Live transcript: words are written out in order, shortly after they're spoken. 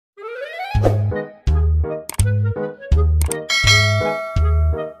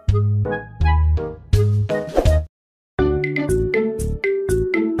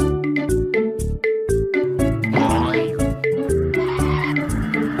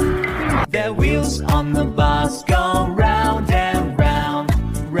wheels on the bus go round and round,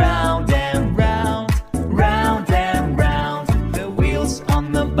 round and round, round and round. The wheels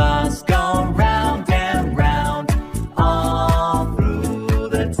on the bus go round and round, all through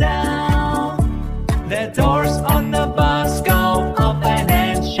the town. The doors on the bus go open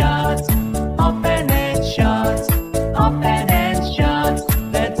and shut, open and shut, open and shut.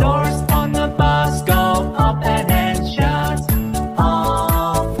 The doors on the bus go open and shut,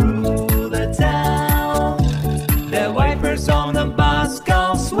 all through the town. The wipers on the bus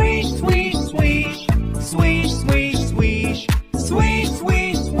go swish, swish, swish, swish, swish, swish, swish,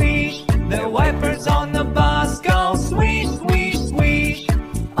 swish, swish. The wipers on the bus go swish, swish, swish,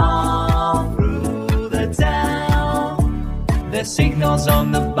 all through the town. The signals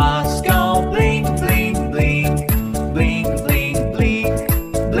on the bus